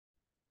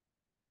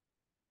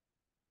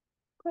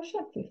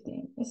Question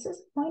 15, it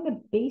says find a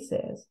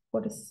basis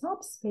for the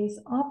subspace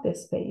of the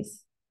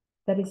space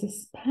that is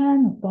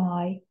spanned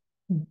by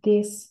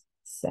this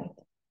set.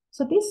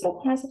 So this set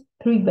has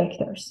 3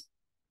 vectors,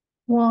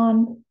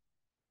 1,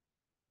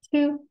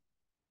 2,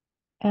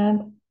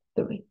 and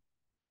 3.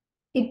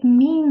 It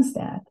means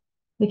that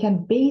we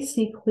can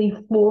basically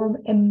form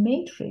a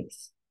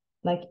matrix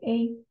like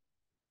A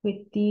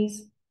with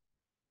these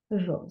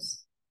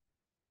rows.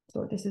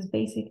 So this is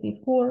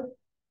basically 4,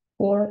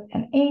 4,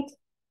 and 8,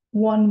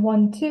 1,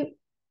 1, 2,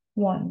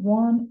 1,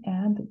 1,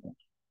 and 1.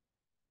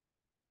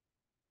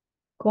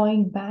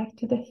 Going back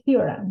to the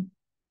theorem,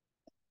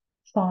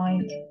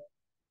 find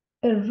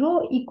a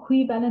row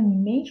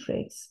equivalent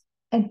matrix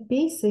and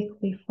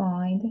basically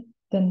find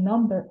the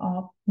number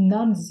of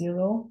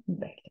non-zero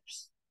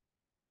vectors.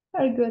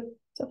 Very good.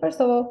 So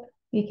first of all,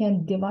 we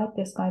can divide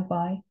this guy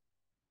by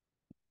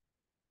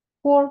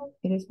 4.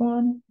 It is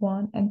 1,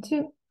 1, and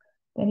 2.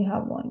 Then you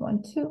have 1,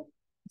 1, 2.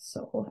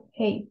 So,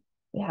 hey,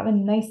 we have a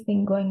nice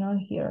thing going on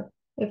here.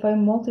 If I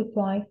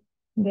multiply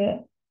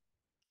the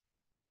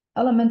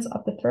elements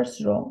of the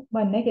first row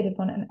by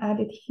 -1 and add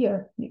it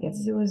here, you get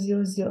 0,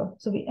 0, 0.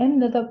 So we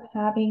ended up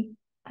having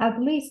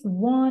at least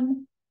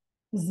 1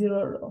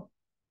 0 row.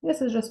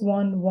 This is just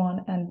 1,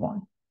 1, and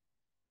 1.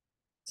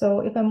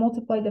 So if I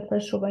multiply the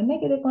first row by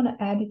 -1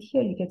 and add it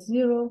here, you get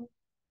 0,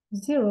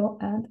 0,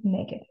 and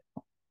 -1.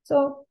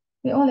 So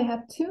we only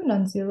have 2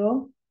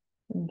 non-zero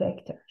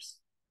vectors.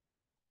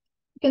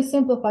 You can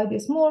simplify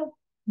this more,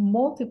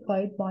 multiply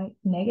it by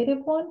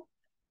 -1,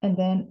 and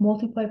then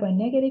multiply by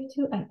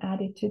 -2 and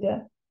add it to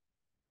the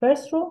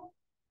first row.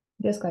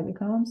 This guy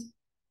becomes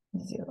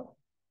 0.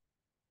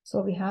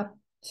 So we have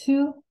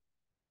 2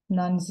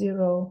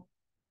 non-zero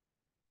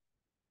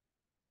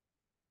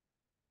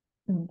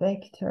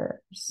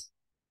vectors.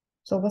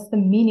 So what's the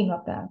meaning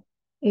of that?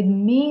 It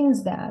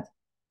means that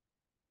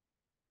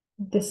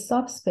the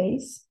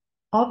subspace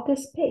of the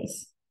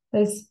space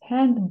that is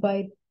spanned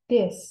by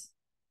this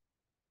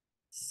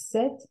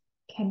set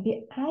can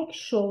be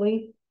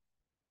actually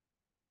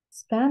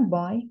spanned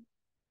by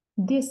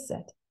this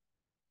set.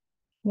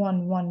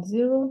 1, 1,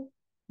 0,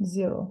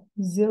 0,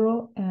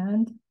 0,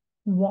 and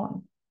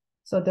 1.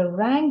 So the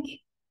rank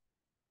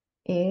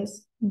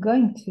is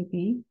going to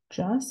be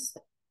just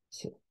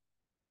 2.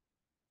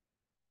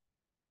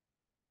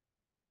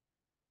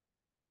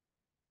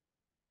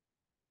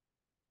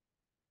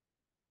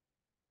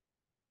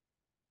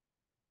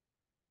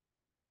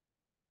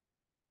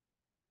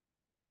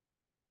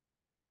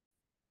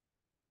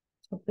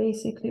 So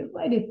basically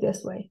write it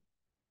this way.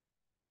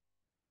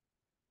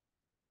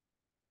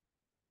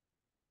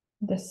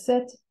 The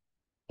set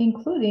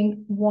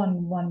including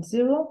 1, 1,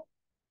 0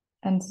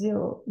 and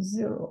 0,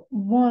 0,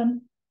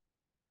 1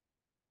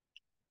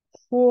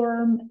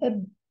 form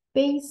a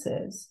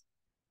basis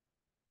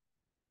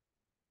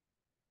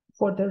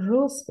for the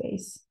row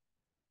space.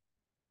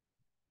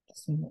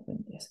 Just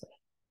moving this way.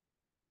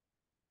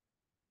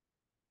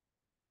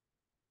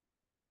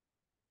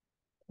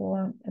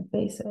 Form a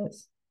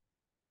basis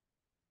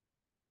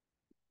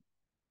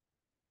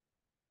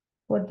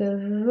for the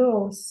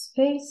row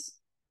space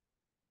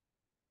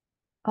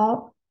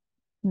of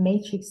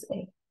matrix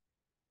A.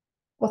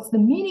 What's the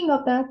meaning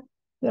of that?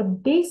 We're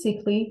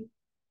basically,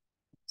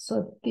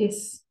 so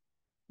this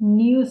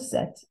new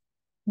set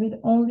with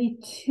only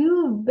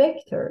 2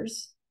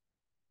 vectors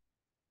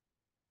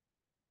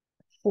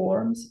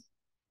forms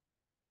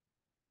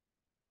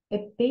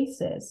a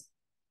basis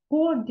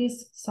for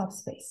this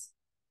subspace.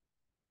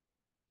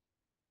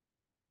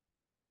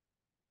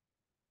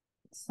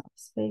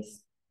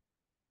 Subspace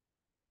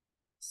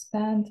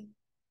spanned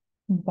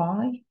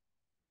by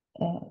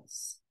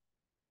S.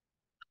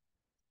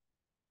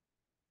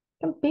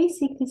 You can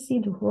basically see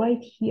it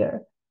right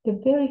here. The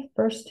very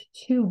first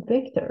 2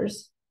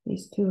 vectors,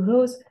 these 2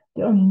 rows,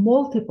 they are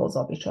multiples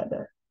of each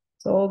other.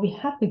 So we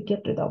have to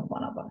get rid of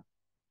one of them.